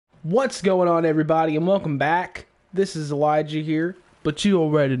What's going on, everybody, and welcome back. This is Elijah here, but you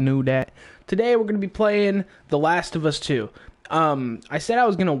already knew that. Today we're going to be playing The Last of Us 2. I said I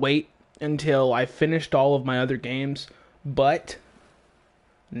was going to wait until I finished all of my other games, but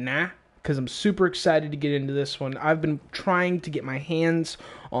nah, because I'm super excited to get into this one. I've been trying to get my hands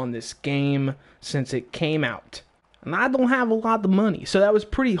on this game since it came out, and I don't have a lot of money, so that was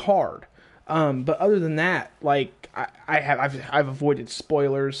pretty hard. But other than that, like I've avoided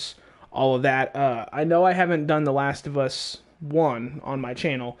spoilers, all of that. I know I haven't done The Last of Us 1 on my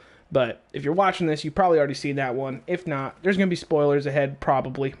channel, but if you're watching this, you've probably already seen that one. If not, there's gonna be spoilers ahead,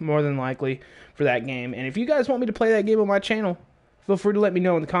 probably more than likely for that game. And if you guys want me to play that game on my channel, feel free to let me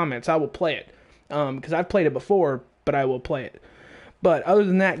know in the comments. I will play it because I've played it before, but I will play it. But other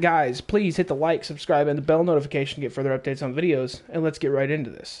than that, guys, please hit the like, subscribe, and the bell notification to get further updates on videos. And let's get right into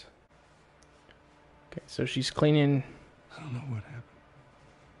this. Okay, so she's cleaning. I don't know what happened.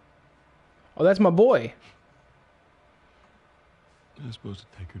 Oh, that's my boy. I was supposed to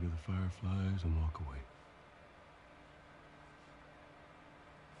take her to the Fireflies and walk away.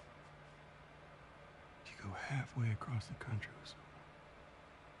 You go halfway across the country with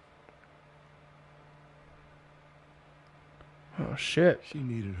someone. Oh, shit. She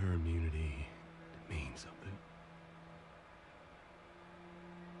needed her immunity to mean something.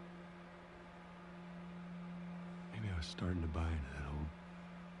 Maybe I was starting to buy into that old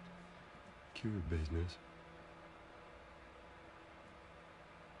cure business.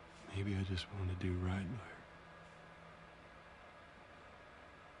 Maybe I just wanted to do right by her.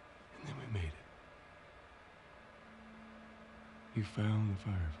 And then we made it. You found the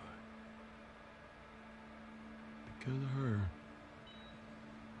Firefly. Because of her,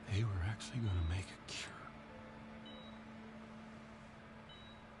 they were actually going to make a cure.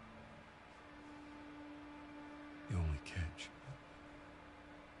 The only catch,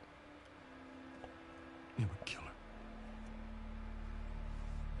 it would kill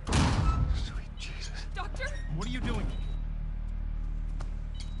her. Sweet Jesus. Doctor? What are you doing?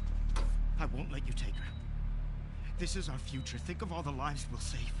 I won't let you take her. This is our future. Think of all the lives we'll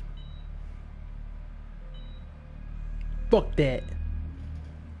save. Fuck that.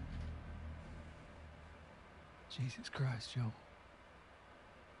 Jesus Christ, Joe.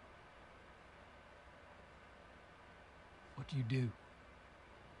 What do you do?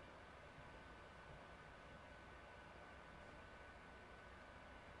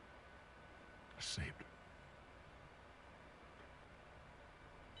 I saved her.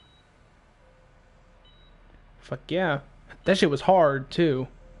 Fuck yeah. That shit was hard, too.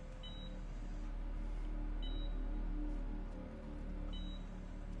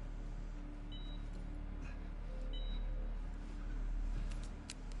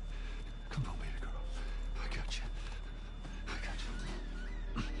 Come on, baby girl. I got you. I got you.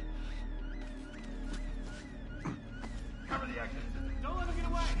 Cover the exit. Don't let him get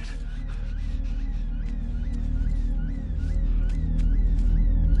away.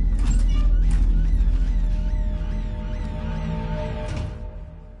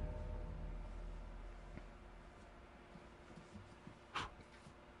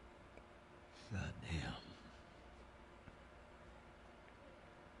 Goddamn.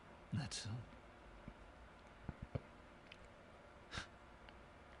 That's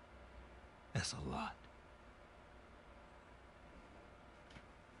that's a lot.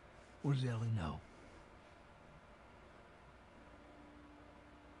 What does Ellie know?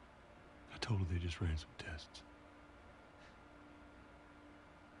 I told her they just ran some tests.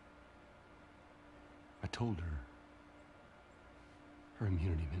 I told her her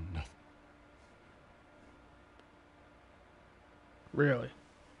immunity meant nothing. Really.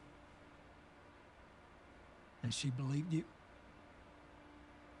 And she believed you?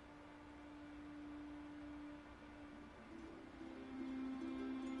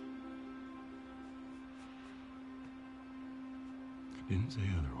 I didn't say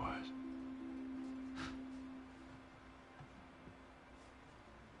otherwise.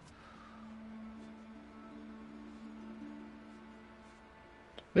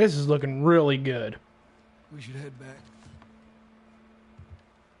 This is looking really good. We should head back.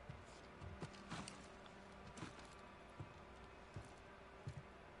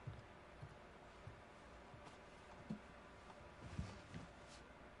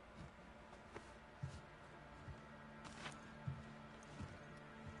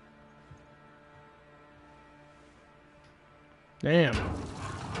 Damn.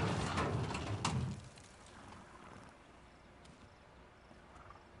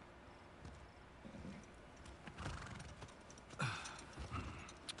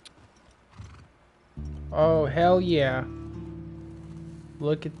 Oh, hell yeah.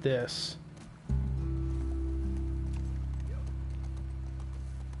 Look at this.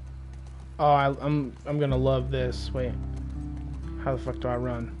 Oh, I'm gonna love this. Wait, how the fuck do I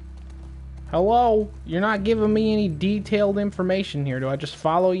run? Hello? You're not giving me any detailed information here. Do I just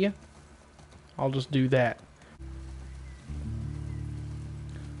follow you? I'll just do that.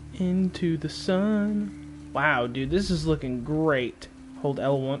 Into the sun. Wow, dude, this is looking great. Hold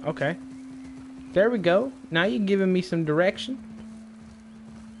L1. Okay. There we go. Now you're giving me some direction.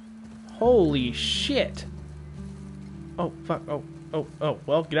 Holy shit. Oh, fuck. Oh.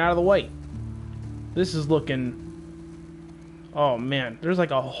 Well, get out of the way. This is looking... Oh, man. There's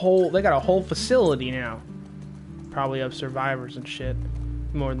like a whole... They got a whole facility now. Probably of survivors and shit.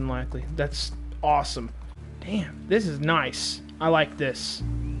 More than likely. That's awesome. Damn. This is nice. I like this.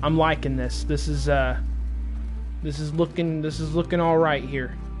 I'm liking this. This is looking all right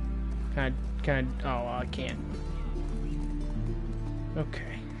here. Can I? Oh, I can't.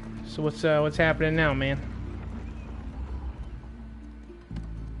 Okay. So what's happening now, man?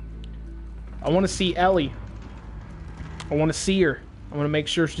 I want to see Ellie. I want to see her. I want to make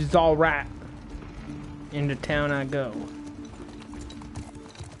sure she's all right. Into town I go.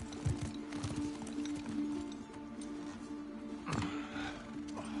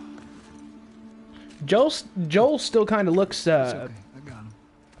 Joel still kind of looks. It's okay. I got him.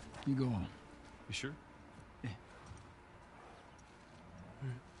 You go on. You sure? Yeah.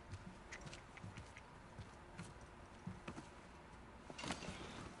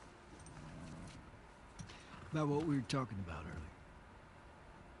 About what we were talking about earlier.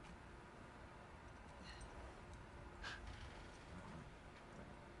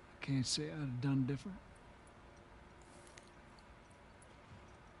 I can't say I'd have done different.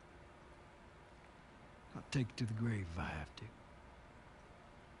 I'll take it to the grave if I have to.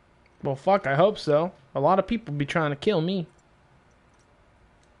 Well, fuck. I hope so. A lot of people be trying to kill me.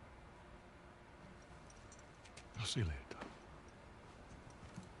 I'll see you later, Tom.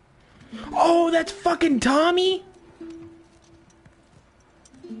 Oh, that's fucking Tommy.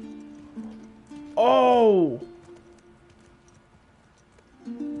 Oh.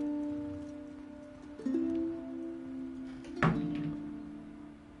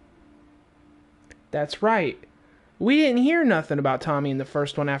 That's right. We didn't hear nothing about Tommy in the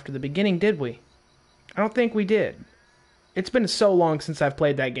first one after the beginning, did we? I don't think we did. It's been so long since I've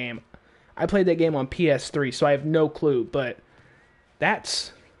played that game. I played that game on PS3, so I have no clue, but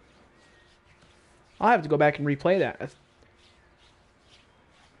that's... I'll have to go back and replay that.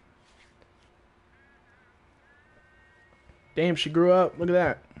 Damn, she grew up. Look at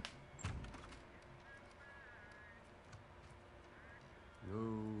that.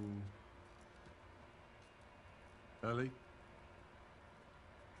 Ellie?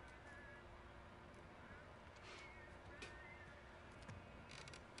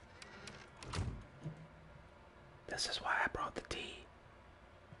 This is why I brought the tea.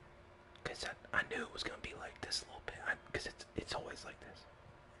 Because I knew it was going to be like this a little bit. Because it's always like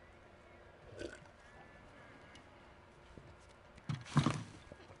this.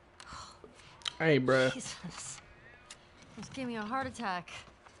 Hey, bruh. Jesus. Almost gave me a heart attack.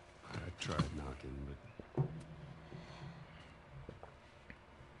 I tried knocking, but...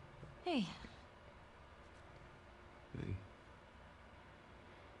 Hey, Hey,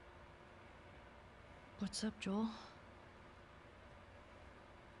 what's up, Joel?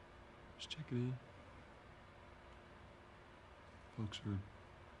 just checking in. Folks are,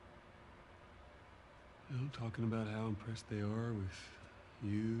 talking about how impressed they are with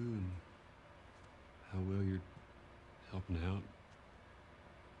you and how well you're helping out.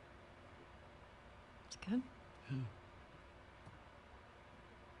 It's good. Yeah.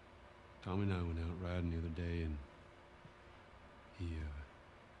 Tommy and I went out riding the other day, and he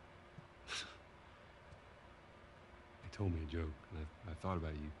told me a joke, and I thought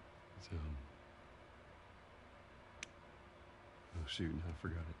about you. It's, oh shoot, I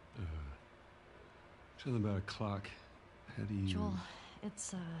forgot it. Something about a clock. How do you... Joel,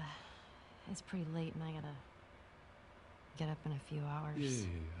 it's pretty late and I gotta get up in a few hours. Yeah,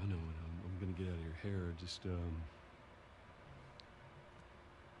 I know. I'm gonna get out of your hair. Just,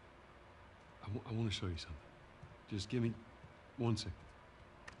 I want to show you something. Just give me 1 second.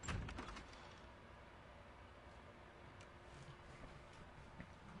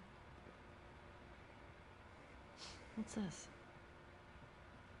 What's this?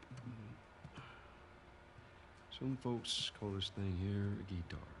 Some folks call this thing here a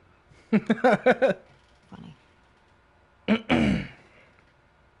guitar. Funny.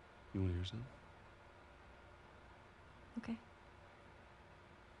 You want to hear something? Okay.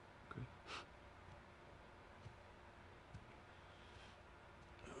 Okay.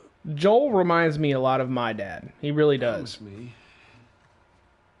 Joel reminds me a lot of my dad. He really does. Promise me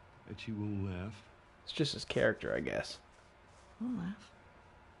that you won't laugh. It's just his character, I guess. I won't laugh.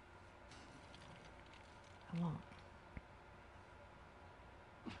 I won't.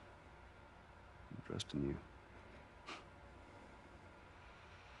 I'm trusting you.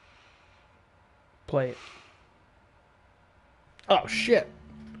 Play it. Oh, shit.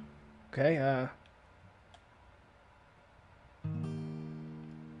 Okay,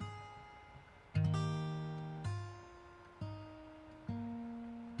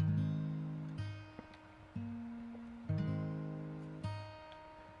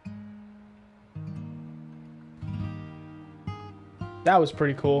 that was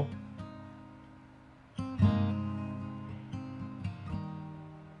pretty cool.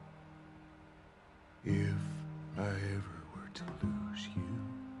 If I ever were to lose you,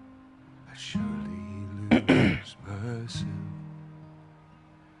 I'd surely lose myself.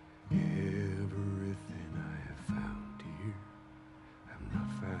 Everything I have found here, I'm not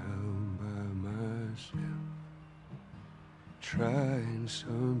found by myself. Try and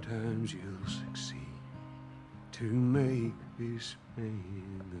sometimes you'll succeed to make this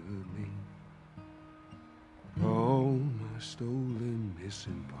man of me. All my stolen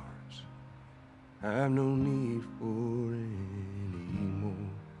missing parts I've no need for any more.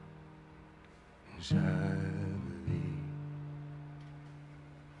 As I believe,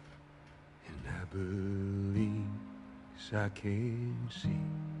 and I believe as I can see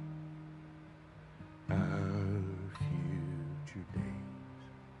our future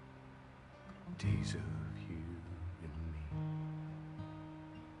days of you and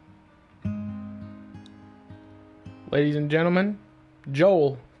me. Ladies and gentlemen,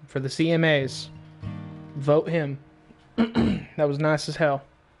 Joel for the CMAs. Vote him. That was nice as hell.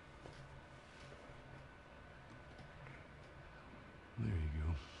 There you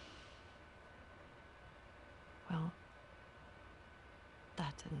go. Well,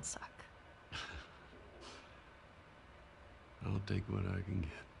 that didn't suck. I'll take what I can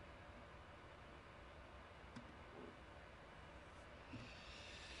get.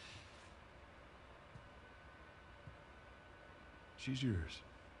 She's yours.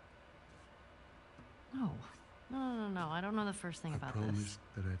 No. No. I don't know the first thing I about promised this.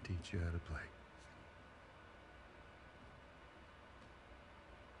 that I'd teach you how to play.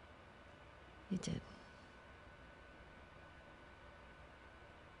 You did.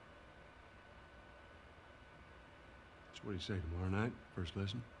 So what do you say, tomorrow night? First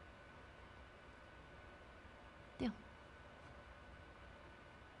lesson? Deal.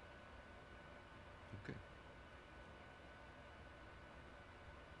 Okay.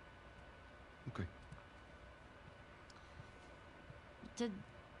 Okay. Do you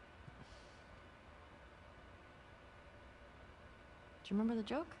remember the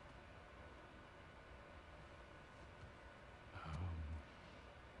joke?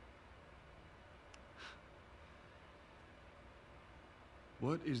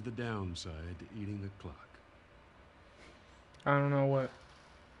 What is the downside to eating the clock? I don't know what.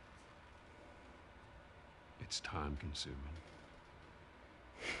 It's time consuming.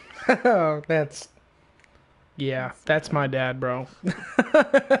 Oh, that's... Yeah, that's my dad, bro.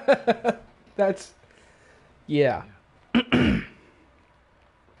 That's... Yeah. Good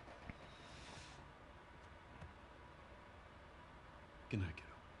night,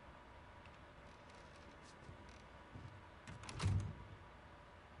 kiddo.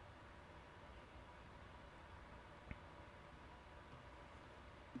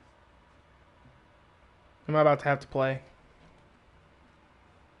 Am I about to have to play?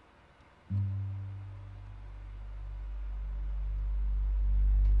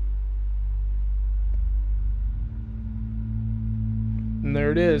 And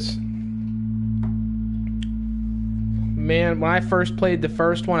there it is. Man, when I first played the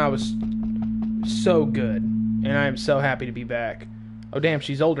first one, I was so good. And I am so happy to be back. Oh, damn,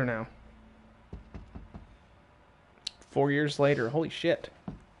 she's older now. 4 years later. Holy shit.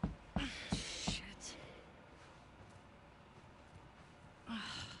 Shit.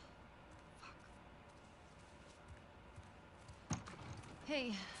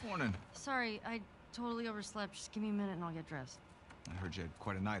 Hey, Morning. sorry, I totally overslept. Just give me a minute and I'll get dressed. I heard you had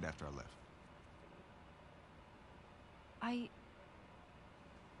quite a night after I left.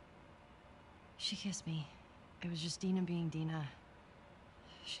 She kissed me. It was just Dina being Dina.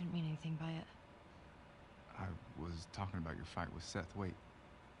 She didn't mean anything by it. I was talking about your fight with Seth. Wait,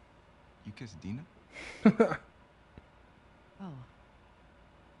 you kissed Dina? Oh.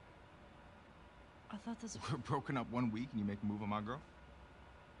 I thought this... We're broken up 1 week and you make a move on my girl?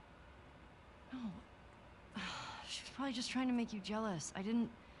 No. She was probably just trying to make you jealous. I didn't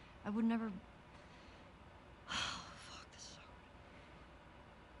I would never... Oh, fuck, this is so...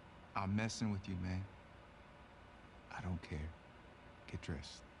 I'm messing with you, man. I don't care. Get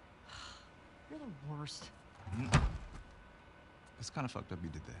dressed. You're the worst. It's kind of fucked up you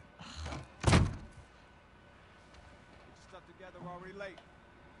did that. Get your stuff together while we're late.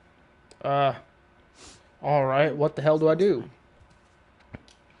 All right. What the hell do I do?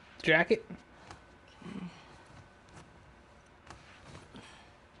 Jacket?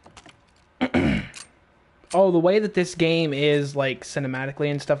 Oh, the way that this game is, like, cinematically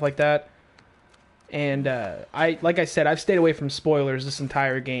and stuff like that. And, like I said, I've stayed away from spoilers this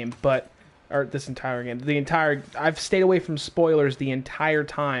entire game, I've stayed away from spoilers the entire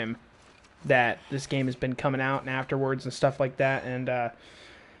time that this game has been coming out and afterwards and stuff like that, and,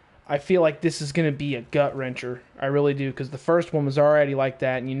 I feel like this is going to be a gut-wrencher. I really do, because the first one was already like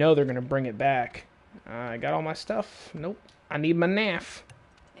that, and you know they're going to bring it back. I got all my stuff. Nope. I need my NAF.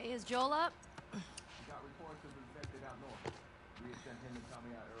 Hey, is Joel up? Got reports of infected out north. We had sent him and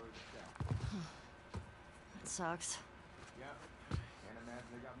Tommy out early to scout. That sucks. Yep. Can't imagine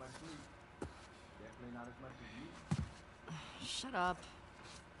they got much sleep. Definitely not as much as you. Shut up.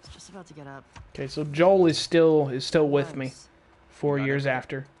 I was just about to get up. Okay, so Joel is still with me Thanks. 4 years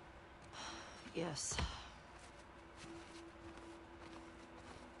after. Yes.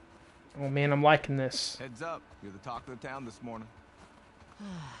 Oh man, I'm liking this. Heads up. You're the talk of the town this morning.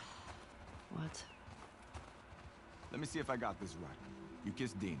 What? Let me see if I got this right. You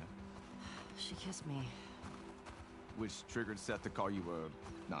kissed Dina, She kissed me. which triggered Seth to call you a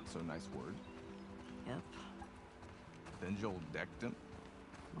not-so-nice word. Yep. Then Joel decked him,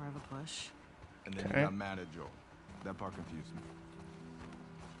 More of a push. and then Okay. you got mad at Joel. That part confused me.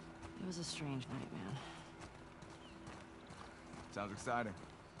 It was a strange night, man. Sounds exciting.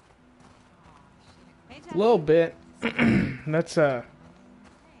 A little bit. That's all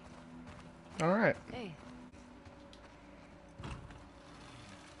right. Hey.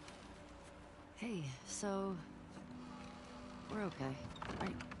 Hey, so... We're okay,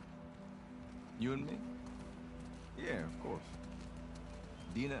 right? You and me? Yeah, of course.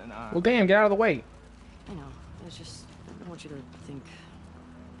 Dina and I... Well, damn, get out of the way. I know. It's just... I don't want you to think...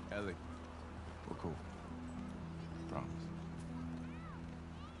 Ellie, we're cool. Promise.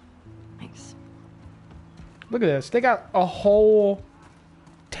 Thanks. Look at this. They got a whole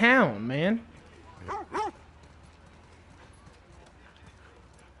town, man. Oh,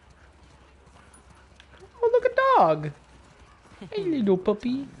 look, a dog. Hey, little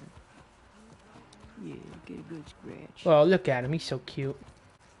puppy. Yeah, get a good scratch. Oh, look at him. He's so cute.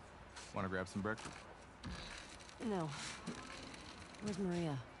 Want to grab some breakfast? No. Where's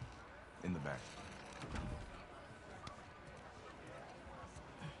Maria? In the back.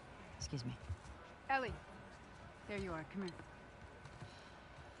 Excuse me. Ellie, there you are. Come here.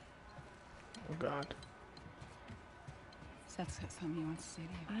 Oh, God. Seth's got something he wants to say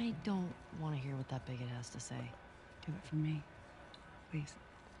to you. I don't want to hear what that bigot has to say. Do it for me, please.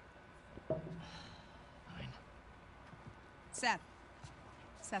 Fine. Seth.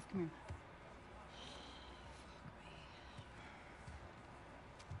 Seth, come here.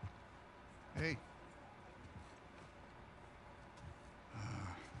 Hey.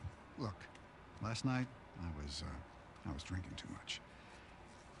 Look, last night I was drinking too much.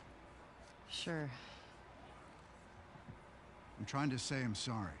 Sure. I'm trying to say I'm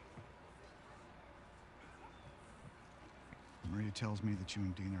sorry. Maria tells me that you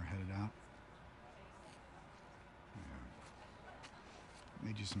and Dina are headed out. I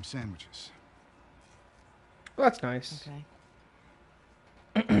made you some sandwiches. Well, that's nice.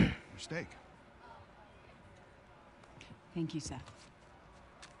 Okay. Or steak. Thank you, Seth.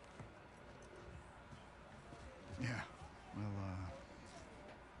 Yeah. Well,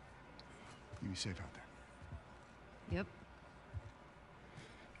 you be safe out there. Yep.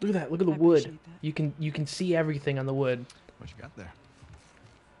 Look at that. Look at the I wood. appreciate that. You can see everything on the wood. What you got there?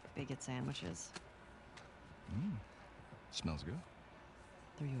 Bigot sandwiches. Smells good.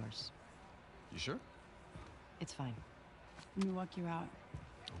 They're yours. You sure? It's fine. Let me walk you out.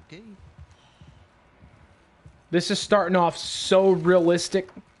 Okay. This is starting off so realistic.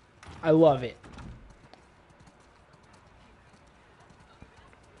 I love it.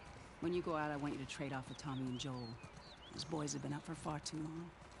 When you go out, I want you to trade off with Tommy and Joel. Those boys have been up for far too long.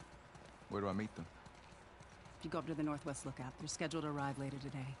 Where do I meet them? If you go up to the Northwest Lookout, they're scheduled to arrive later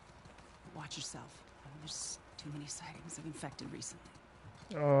today. Watch yourself. There's too many sightings of infected recently.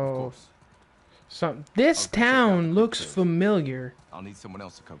 Of Oh, course. this I'll check out town the looks details. familiar. I'll need someone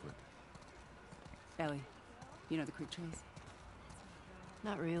else to cover it. Ellie, you know the creek trails?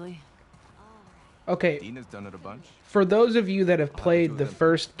 Not really. Okay, Dina's done it a bunch. for those of you that have played the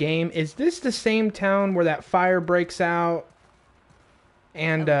first game, is this the same town where that fire breaks out?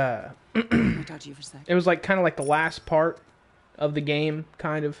 And Can I talk to you for a sec? it was like kind of like the last part of the game,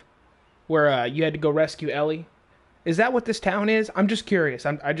 kind of, where you had to go rescue Ellie. Is that what this town is? I'm just curious.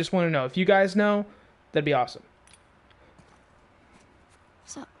 I just want to know. If you guys know, that'd be awesome.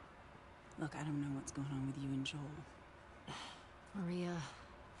 So, Look, I don't know what's going on with you and Joel. Maria,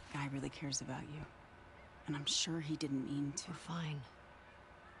 Guy really cares about you. And I'm sure he didn't mean to. we're fine.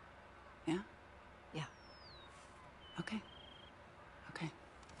 Yeah? Yeah. Okay. Okay.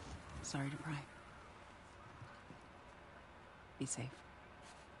 Sorry to pry. Be safe.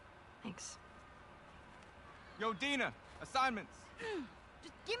 Thanks. Yo, Dina, assignments.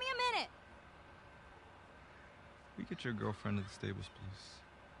 Just give me a minute. We get your girlfriend to the stables,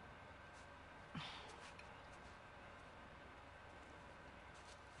 please.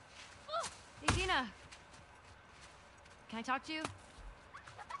 Hey, Dina. Can I talk to you?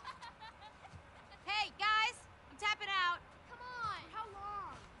 Hey, guys! I'm tapping out. Come on, how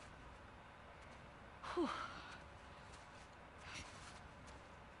long?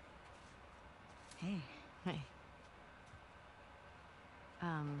 Hey. Hey.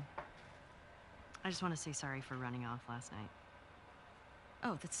 I just want to say sorry for running off last night.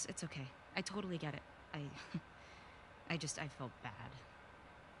 Oh, it's okay. I totally get it. I felt bad.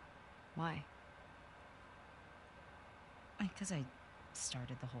 Why? Because I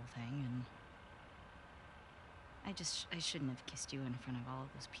started the whole thing, and I shouldn't have kissed you in front of all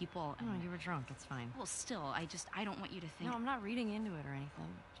of those people. And No, you were drunk. It's fine. well, still, I don't want you to think. No, I'm not reading into it or anything.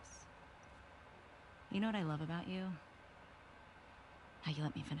 Just... You know what I love about you? How you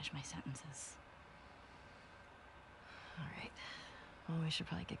let me finish my sentences. All right. Well, we should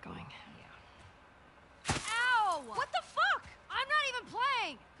probably get going. Ow! What the fuck? I'm not even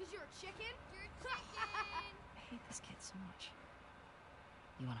playing! Because you're a chicken? You're a chicken! I hate this kid so much.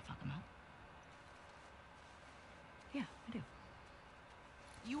 You want to fuck him up? Yeah, I do.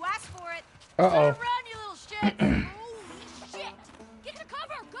 You asked for it! Uh-oh. Run, you little shit! Holy shit! Get to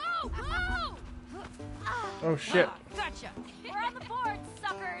cover! Go! Go! Oh, shit. Gotcha! We're on the board,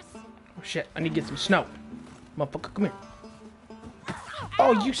 suckers! Oh, shit. I need to get some snow. Motherfucker, come here.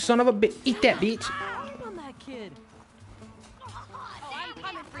 Oh, you son of a bitch. Eat that, bitch. Get on that kid. Oh, I'm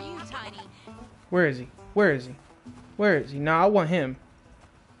coming for you, Tiny. Where is he? Where is he? Where is he? Nah, I want him.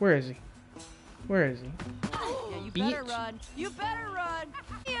 Where is he? Where is he? Yeah, you better Bitch. run. You better run.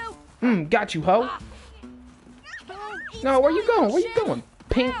 You. Got you, ho. No, where you going? Where you going?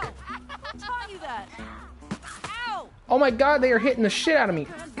 Pink. Who taught you that? Ow! Oh my god, they are hitting the shit out of me.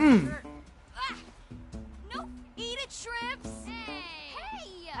 Nope! Eat it, shrimps!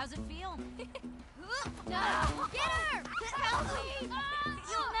 Hey! How's it feel? No! Get her! Help me!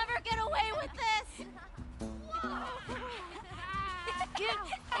 You'll never get away with this! Get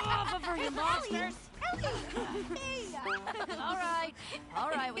off of her, you monsters. All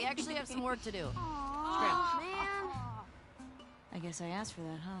right. We actually have some work to do. Oh, man. I guess I asked for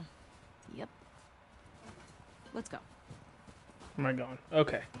that, huh? Yep. Let's go. Where am I going?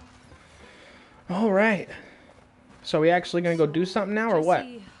 Okay. All right. So we actually gonna go do something now, or what?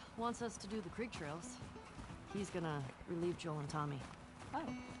 Jesse wants us to do the creek trails. He's gonna relieve Joel and Tommy. Oh,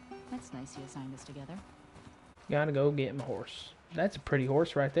 that's nice you assigned us together. Gotta go get my horse. That's a pretty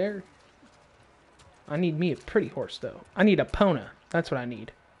horse right there. I need me a pretty horse, though. I need a Pona. That's what I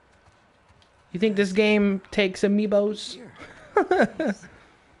need. You think this game takes amiibos?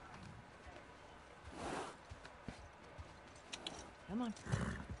 Come on.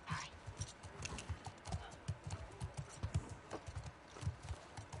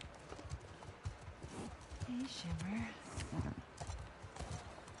 Hey, Shimmer.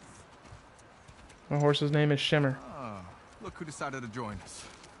 My horse's name is Shimmer. Ah, look who decided to join us.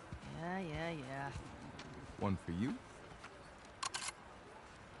 Yeah. One for you.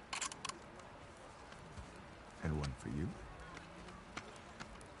 And one for you.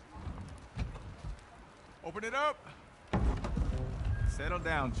 Open it up. Settle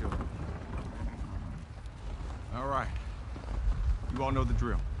down, children. All right. You all know the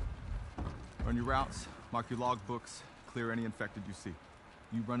drill. Run your routes, mark your logbooks, clear any infected you see.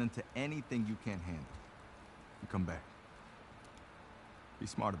 You run into anything you can't handle. You come back. Be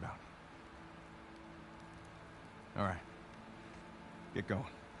smart about it. All right. Get going.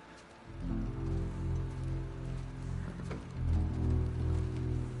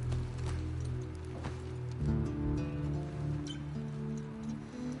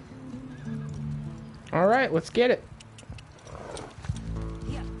 All right, let's get it.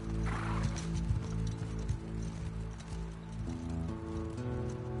 Yeah.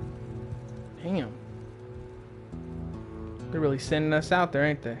 Damn. sending us out there,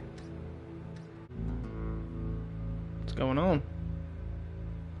 ain't they? What's going on?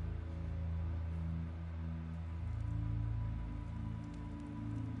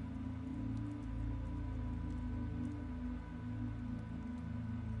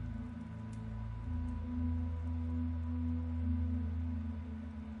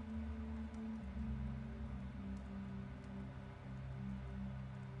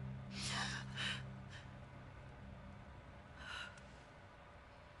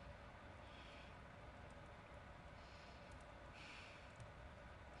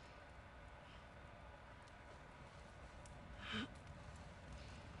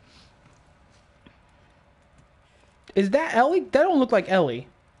 Is that Ellie? That don't look like Ellie.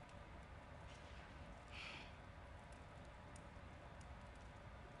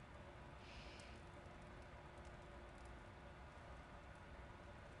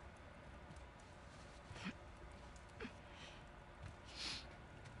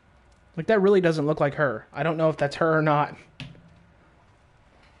 Like, that really doesn't look like her. I don't know if that's her or not.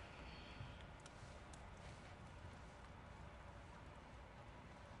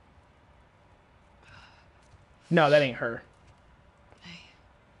 No, that ain't her. Hey.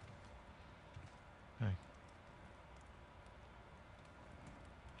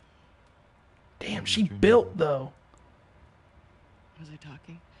 Damn, she built, though. Was I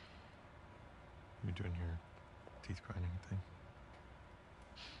talking? You're doing your teeth grinding thing.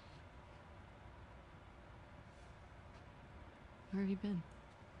 Where have you been?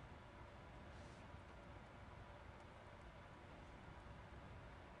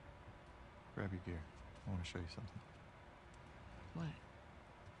 Grab your gear. I want to show you something. What?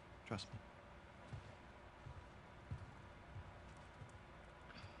 Trust me.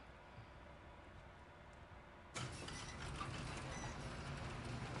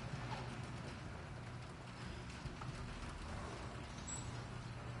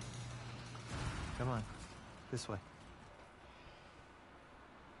 Come on. This way.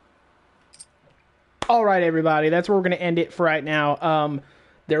 All right, everybody. That's where we're going to end it for right now.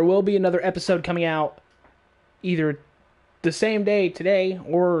 There will be another episode coming out either the same day today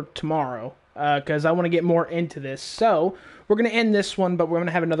or tomorrow, because I want to get more into this. So we're going to end this one, but we're going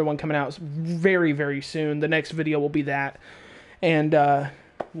to have another one coming out very, very soon. The next video will be that. And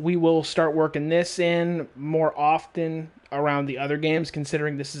we will start working this in more often around the other games,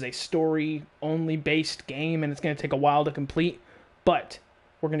 considering this is a story-only based game, and it's going to take a while to complete. But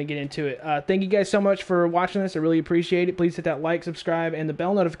we're going to get into it. Thank you guys so much for watching this. I really appreciate it. Please hit that like, subscribe, and the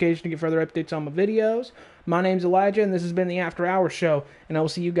bell notification to get further updates on my videos. My name's Elijah, and this has been the After Hours Show, and I will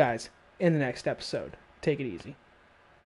see you guys in the next episode. Take it easy.